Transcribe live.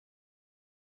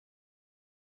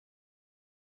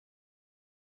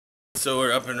So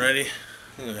we're up and ready.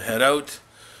 I'm gonna head out.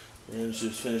 We're gonna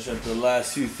just finish up the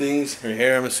last few things. Her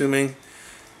hair, I'm assuming.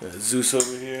 Got Zeus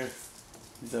over here.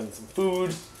 He's having some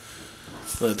food.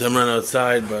 Let them run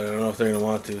outside, but I don't know if they're gonna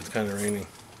want to. It's kind of raining.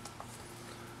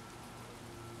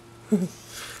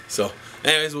 So,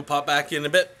 anyways, we'll pop back in a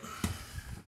bit.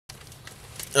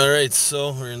 Alright,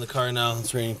 so we're in the car now.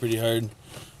 It's raining pretty hard.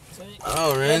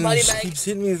 Oh, Ren, she keeps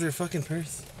hitting me with her fucking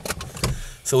purse.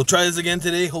 So we'll try this again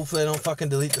today. Hopefully I don't fucking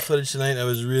delete the footage tonight. I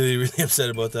was really upset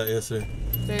about that yesterday.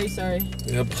 Very sorry.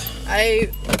 Yep. I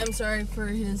am sorry for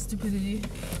his stupidity.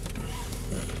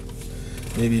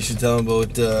 Maybe you should tell him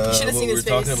about what we were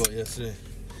talking about yesterday.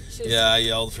 Yeah, I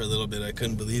yelled for a little bit. I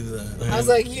couldn't believe that. I was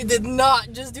like, you did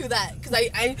not just do that. Because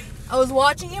I was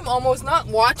watching him, almost not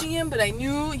watching him, but I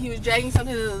knew he was dragging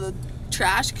something to the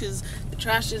trash because the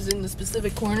trash is in the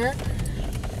specific corner.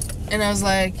 And I was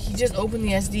like, he just opened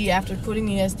the SD after putting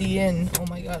the SD in. Oh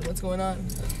my god, what's going on?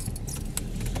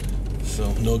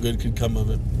 So, no good could come of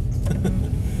it.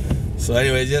 So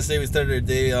anyways, yesterday we started our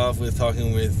day off with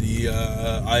talking with the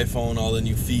iPhone, all the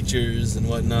new features and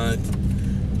whatnot.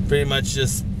 Pretty much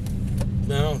just,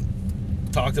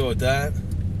 talked about that.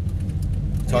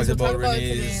 Talked about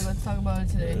Renee's. Let's talk about it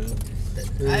today.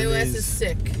 iOS is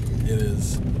sick. It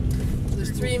is.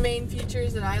 There's three main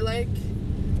features that I like.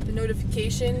 The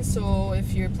notification, so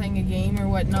if you're playing a game or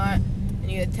whatnot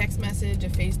and you get a text message, a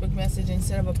Facebook message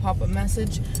instead of a pop-up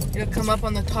message, it'll come up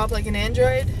on the top like an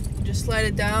Android. You just slide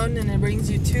it down and it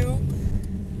brings you to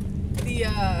the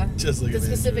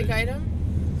specific item.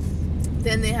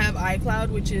 Then they have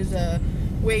iCloud, which is a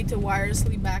way to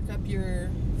wirelessly back up your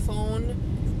phone,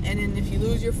 and then if you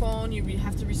lose your phone, you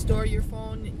have to restore your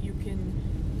phone. You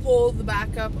can pull the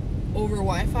backup over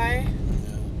Wi-Fi.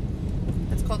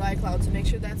 That's called iCloud, so make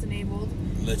sure that's enabled.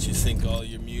 Lets you sync all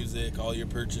your music, all your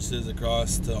purchases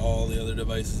across to all the other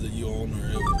devices that you own,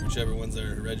 or whichever ones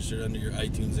are registered under your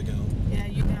iTunes account. Yeah,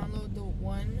 you download the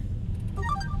one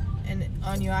and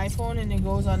on your iPhone, and it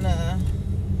goes on the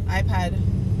iPad.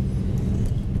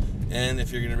 And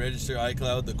if you're going to register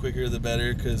iCloud, the quicker the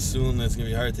better, because soon it's going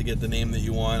to be hard to get the name that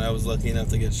you want. I was lucky enough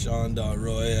to get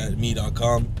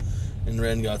Shawn.roy@me.com, and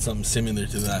Ren got something similar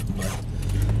to that. But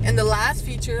and the last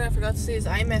feature, I forgot to say, is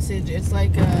iMessage. It's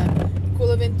like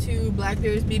equivalent to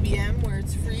BlackBerry's BBM, where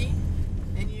it's free,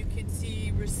 and you can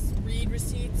see read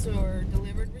receipts or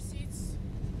delivered receipts.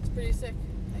 It's pretty sick.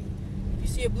 Like, if you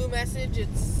see a blue message,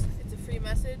 it's a free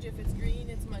message. If it's green,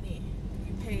 it's money.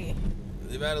 You pay.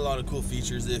 They've had a lot of cool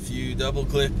features. If you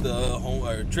double-click the home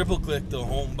or triple-click the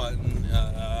home button,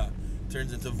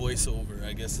 turns into voiceover.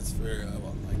 I guess it's for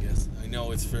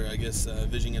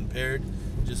vision impaired.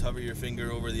 Just hover your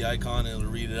finger over the icon and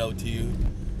it'll read it out to you.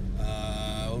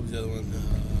 What was the other one I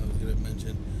was going to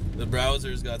mention? The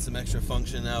browser's got some extra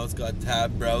function now. It's got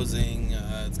tab browsing.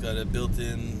 It's got a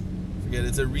built-in,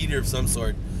 it's a reader of some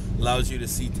sort. Allows you to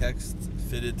see text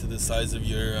fitted to the size of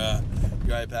your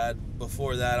iPad.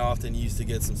 Before that, often you used to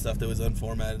get some stuff that was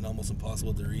unformatted and almost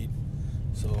impossible to read.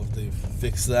 So if they've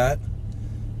fixed that.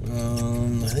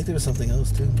 I think there was something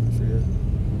else too. I forget.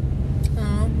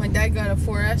 My dad got a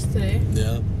 4S today.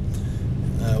 Yeah,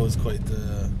 that was quite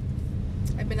the...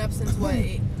 I've been up since what,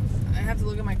 8? I have to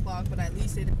look at my clock, but at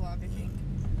least 8 o'clock, I think.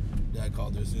 Dad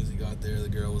called her as soon as he got there. The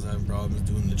girl was having problems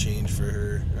doing the change for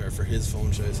her, or for his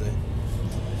phone, should I say.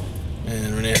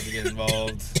 And Renee had to get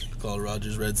involved. Called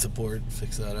Rogers Red Support,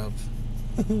 fix that up.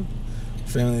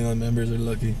 Family members are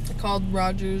lucky. I called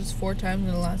Rogers 4 times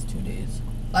in the last 2 days.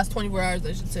 Last 24 hours,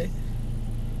 I should say.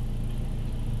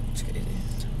 It's crazy.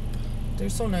 They're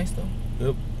so nice, though.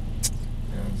 Yep.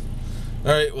 Yeah.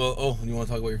 Alright, well, you want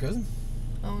to talk about your cousin?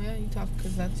 Oh, yeah, you talk,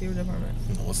 because that's your department.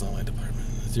 No, it's not my department.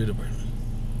 It's your department.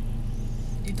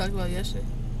 You talked about it yesterday.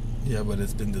 Yeah, but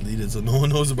it's been deleted, so no one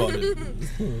knows about it.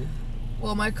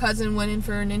 Well, my cousin went in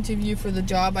for an interview for the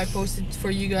job I posted for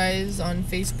you guys on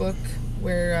Facebook,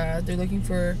 where they're looking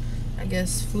for, I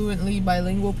guess, fluently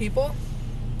bilingual people.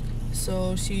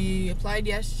 So she applied.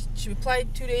 She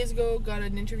applied 2 days ago. Got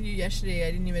an interview yesterday.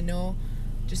 I didn't even know.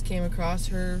 Just came across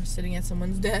her sitting at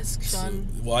someone's desk. Shawn.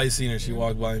 Well, I seen her. She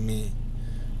walked by me.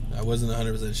 I wasn't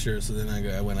 100% sure, so then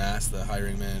I went and asked the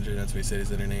hiring manager. That's what he said. He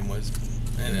said her name was,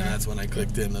 and then that's when I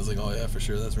clicked in. I was like, oh yeah, for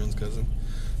sure, that's Ren's cousin.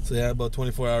 So yeah, about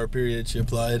 24-hour period, she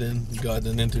applied and got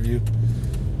an interview.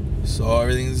 So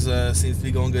everything seems to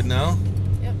be going good now.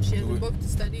 Yep, she has a book to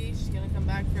study. She's gonna come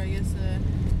back for, I guess,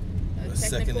 a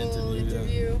second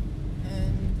interview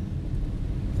and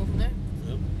go from there.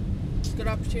 Yep. It's a good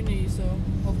opportunity, so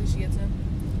hopefully she gets in.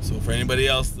 So for anybody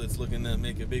else that's looking to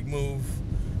make a big move,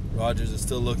 Rogers is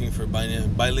still looking for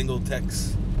bilingual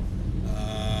techs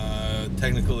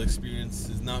technical experience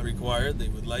is not required. They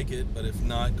would like it, but if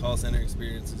not, call center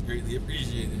experience is greatly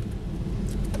appreciated.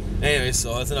 Anyway,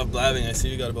 so that's enough blabbing. I see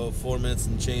we got about 4 minutes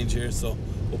and change here, so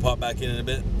we'll pop back in a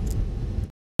bit.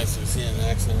 So we're seeing an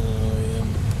accident on OEM.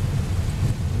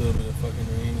 A little bit of fucking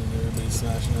rain and everybody's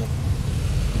smashing up.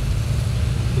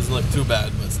 Doesn't look too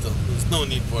bad, but still, there's no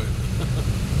need for it.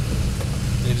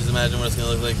 You can just imagine what it's gonna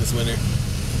look like this winter.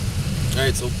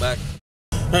 Alright, so back.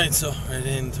 Alright, so right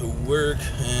into work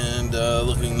and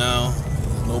looking now.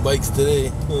 No bikes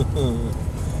today.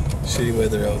 Shitty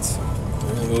weather out.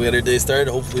 We're gonna go get our day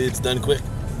started. Hopefully it's done quick.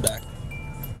 Back.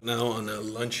 Now on a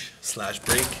lunch /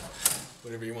 break.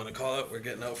 Whatever you want to call it. We're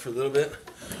getting out for a little bit.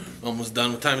 Almost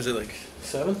done. What time is it? Like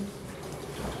 7?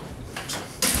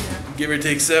 Give or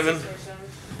take 7.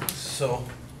 So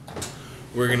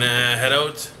we're gonna head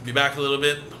out, be back a little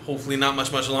bit. Hopefully not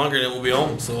much longer, and then we'll be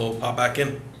home. So pop back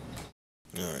in.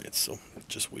 All right, so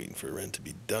just waiting for Ren to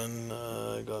be done.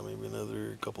 I got maybe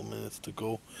another couple minutes to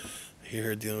go. I hear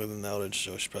her dealing with an outage,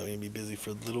 so she's probably gonna be busy for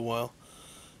a little while.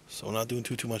 So we're not doing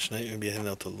too much tonight. We're gonna be heading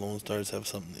out to Lone Stars, have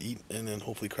something to eat, and then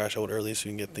hopefully crash out early so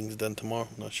we can get things done tomorrow.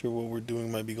 I'm not sure what we're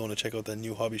doing. Might be going to check out that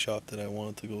new hobby shop that I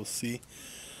wanted to go see.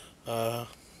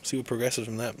 See what progresses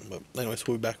from that. But anyways,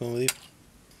 we'll be back when we leave.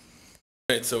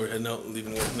 Alright, so we're heading out,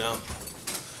 leaving work now.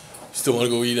 Still want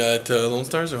to go eat at Lone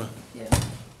Stars or what? Yeah.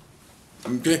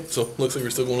 Okay, so looks like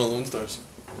we're still going to Lone Stars.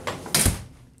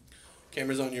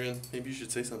 Camera's on your end. Maybe you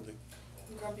should say something.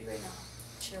 I'm grumpy right now.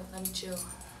 Chill, let me chill.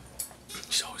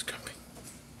 She's always grumpy.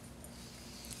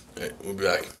 Alright, we'll be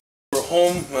back. We're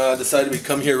home. Decided we'd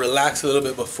come here, relax a little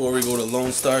bit before we go to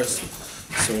Lone Stars.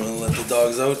 So we're going to let the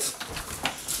dogs out.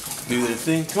 Do their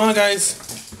thing. Come on, guys.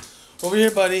 Over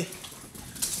here, buddy.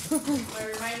 My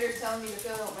reminder telling me to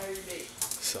fill out my rebate.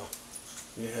 So,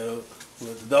 we head out.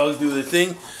 Let the dogs do their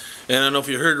thing. And I don't know if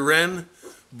you heard Ren,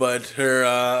 but her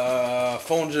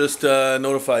phone just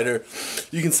notified her.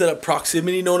 You can set up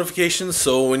proximity notifications,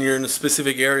 so when you're in a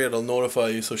specific area, it'll notify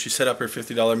you. So she set up her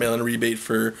 $50 mail-in rebate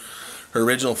for her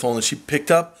original phone that she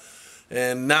picked up.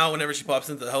 And now whenever she pops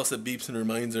into the house, it beeps and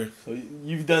reminds her. So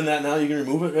you've done that now, you can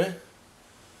remove it, right?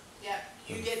 Yeah,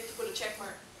 you get to put a check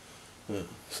mark. Yeah.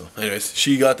 So anyways,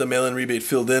 she got the mail-in rebate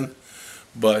filled in,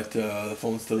 but the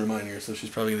phone's still reminding her, so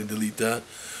she's probably going to delete that.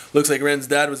 Looks like Ren's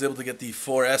dad was able to get the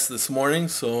 4S this morning,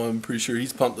 so I'm pretty sure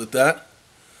he's pumped with that.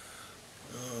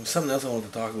 Something else I wanted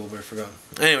to talk about, but I forgot.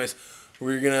 Anyways,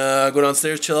 we're going to go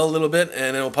downstairs, chill out a little bit,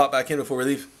 and then we'll pop back in before we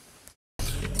leave.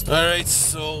 Alright,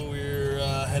 so we're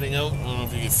heading out. I don't know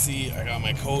if you can see, I got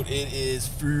my coat. It is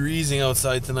freezing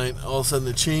outside tonight. All of a sudden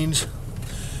the change.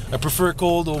 I prefer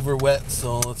cold over wet,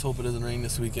 so let's hope it doesn't rain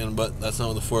this weekend, but that's not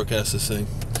what the forecast is saying.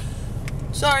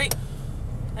 Sorry.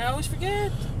 I always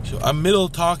forget. So I'm middle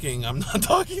talking. I'm not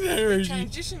talking to her.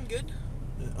 Transition good.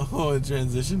 Oh, it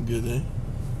transitioned good, eh?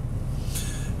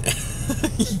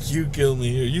 You kill me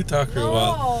here. You talk for a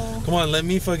while. Come on, let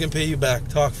me fucking pay you back.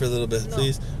 Talk for a little bit,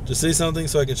 please. Just say something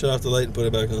so I can shut off the light and put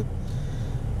it back on.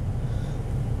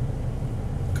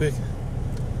 Quick.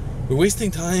 We're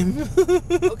wasting time.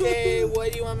 Okay,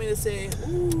 what do you want me to say?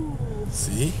 Ooh.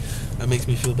 See? That makes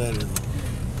me feel better.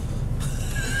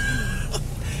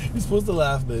 You're supposed to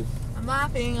laugh, babe. I'm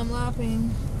laughing, I'm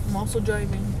laughing. I'm also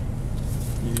driving.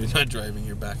 You're not driving,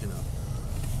 you're backing up.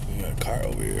 We got a car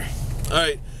over here.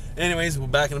 Alright, anyways, we'll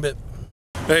back in a bit.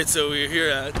 Alright, so we're here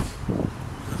at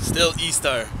still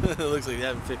E-Star. It looks like they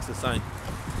haven't fixed the sign.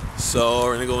 So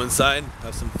we're gonna go inside,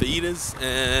 have some fajitas,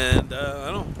 and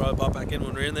I don't know, probably pop back in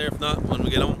when we're in there. If not, when we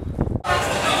get home.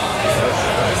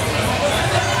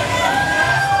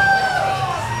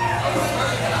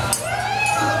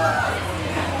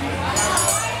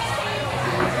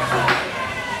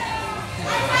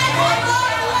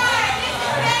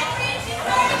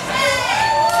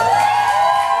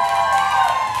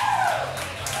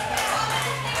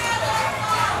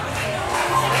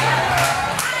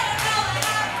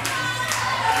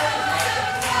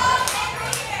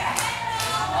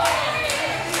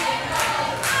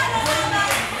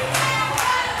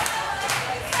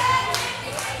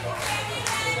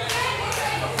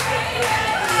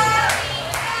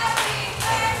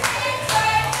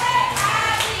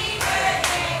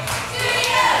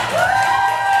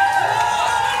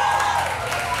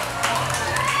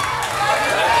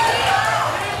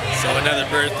 Another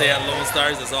birthday at Lone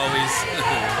Stars as always.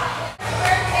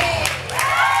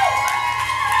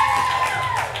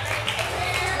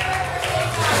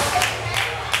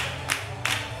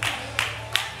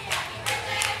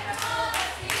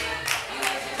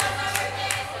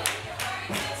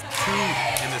 Two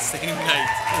in the same night.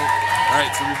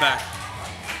 Alright, so we're back.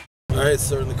 Alright,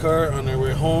 so we're in the car on our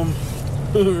way home.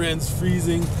 Ren's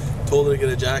freezing. told her to get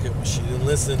a jacket, but she didn't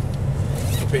listen.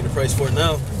 We're paying the price for it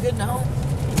now. I'm good now.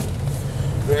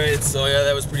 Right, so yeah,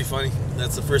 that was pretty funny.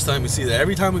 That's the first time we see that.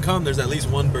 Every time we come, there's at least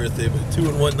one birthday, but 2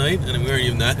 in one night, and we weren't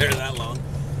even there that long.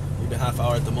 Maybe a half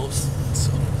hour at the most.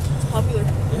 So It's popular.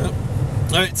 yeah.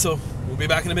 All right, so we'll be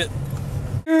back in a bit.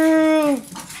 Girl,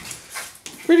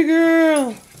 pretty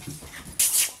girl,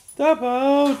 stop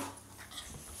out.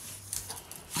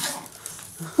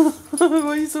 Why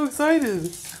are you so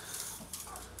excited?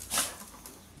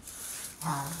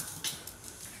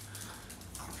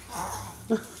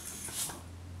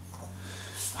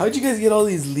 How'd you guys get all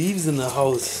these leaves in the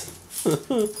house?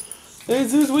 Hey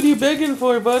Zeus, what are you begging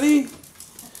for, buddy?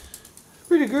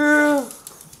 Pretty girl.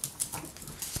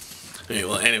 Okay,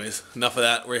 well, anyways, enough of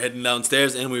that. We're heading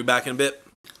downstairs and we'll be back in a bit.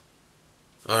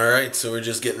 Alright, so we're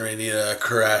just getting ready to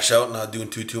crash out, not doing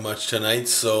too much tonight,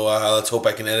 so let's hope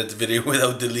I can edit the video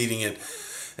without deleting it.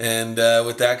 And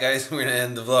with that, guys, we're going to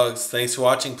end the vlogs. Thanks for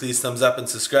watching. Please thumbs up and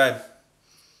subscribe.